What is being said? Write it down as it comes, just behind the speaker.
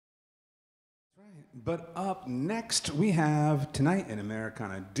But up next, we have tonight an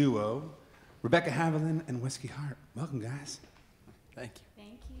Americana duo, Rebecca Haviland and Whiskey Hart. Welcome, guys. Thank you.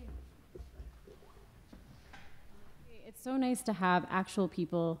 Thank you. It's so nice to have actual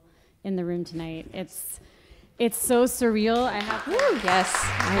people in the room tonight. It's so surreal. I have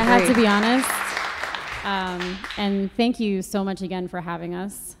to be honest. And thank you so much again for having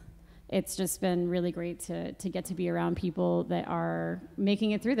us. It's just been really great to get to be around people that are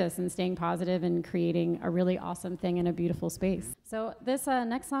making it through this and staying positive and creating a really awesome thing in a beautiful space. So this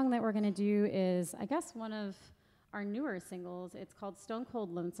next song that we're gonna do is, I guess, one of our newer singles. It's called Stone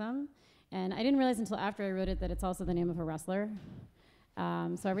Cold Lonesome. And I didn't realize until after I wrote it that it's also the name of a wrestler.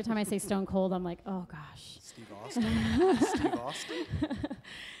 So every time I say Stone Cold, I'm like, oh gosh. Steve Austin? Steve Austin?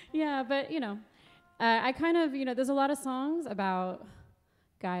 Yeah, but I kind of, there's a lot of songs about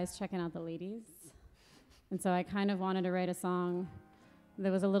guys checking out the ladies. And so I kind of wanted to write a song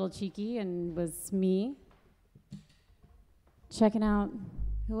that was a little cheeky and was me checking out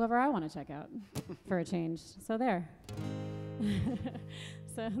whoever I want to check out for a change. So there.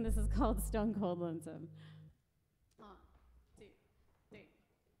 So this is called Stone Cold Lonesome. 1, 2, 3,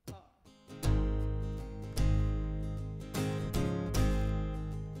 4.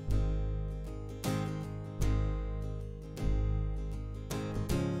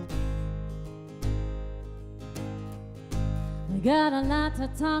 We got a lot to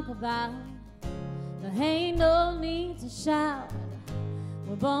talk about. There ain't no need to shout.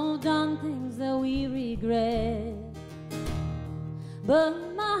 We've both done things that we regret.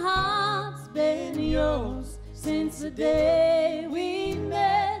 But my heart's been yours since the day we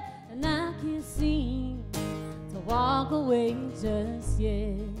met, and I can't seem to walk away just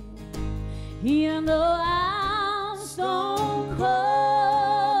yet. Even though I'm stone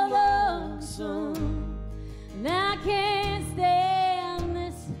cold lonesome, and I can't stand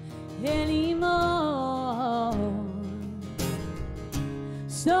this anymore.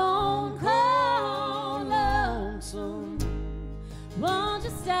 Stone cold lonesome, won't you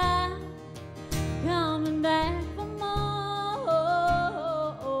stop coming back for more?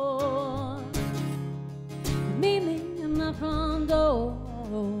 Meet me in my front door.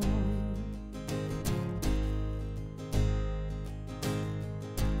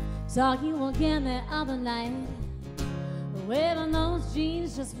 Saw you again the other night, wearing those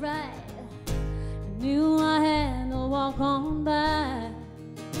jeans just right. I knew I had to walk on by,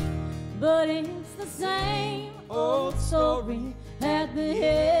 but it's the same old story. At the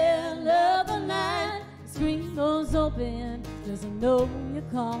end of the night, the screen goes open, doesn't know you're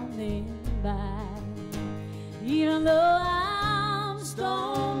coming back. Even though I'm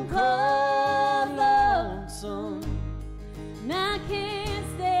stone cold lonesome, and I can't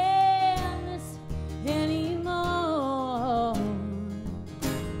stand this anymore.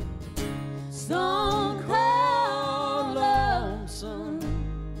 Stone cold lonesome,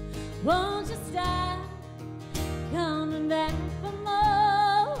 won't you stop coming back for more?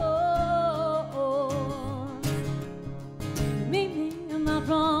 Meet me in my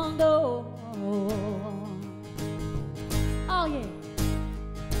front door. Oh yeah.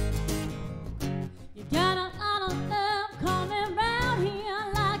 You got a lot of love coming round here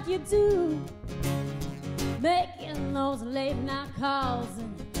like you do, making those late night calls and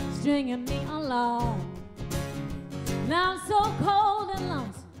stringing me along. Now I'm so cold and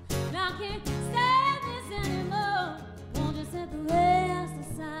lonesome, now I can't stand this anymore. Won't you set the rest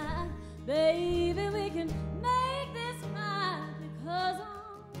aside, baby? We can make this right, because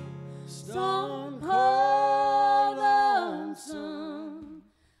I'm stone cold lonesome.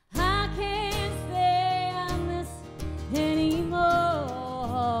 I can't stand this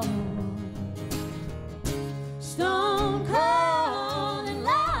anymore. Stone cold and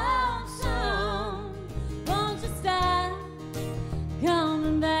lonesome, won't you stop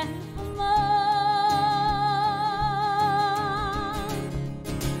coming back for more?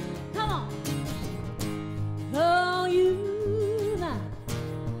 Come on. Oh, you now.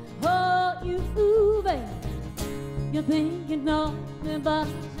 Oh, you, baby. You think you know me, but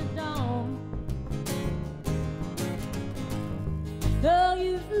you don't. Oh,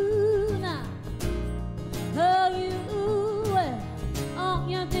 you now. Oh, you, oh,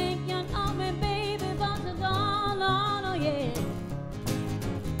 you think you know me, baby, but you don't, no, yeah.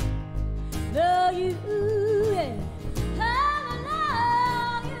 Love you, yeah. I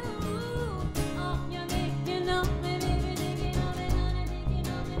love you. Oh, you think you know me, baby, think you know me, honey, think you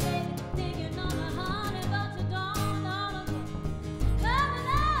know me, baby, think you know me, honey, but you don't, no, I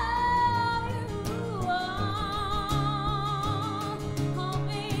love you. Oh,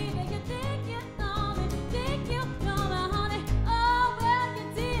 baby.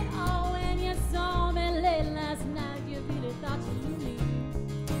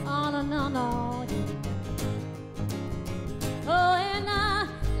 down on you. Oh, and I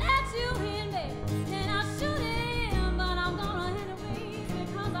let you hit me, and I shoot him, but I'm gonna hit him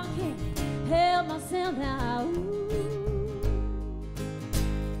because I can't help myself now. Ooh.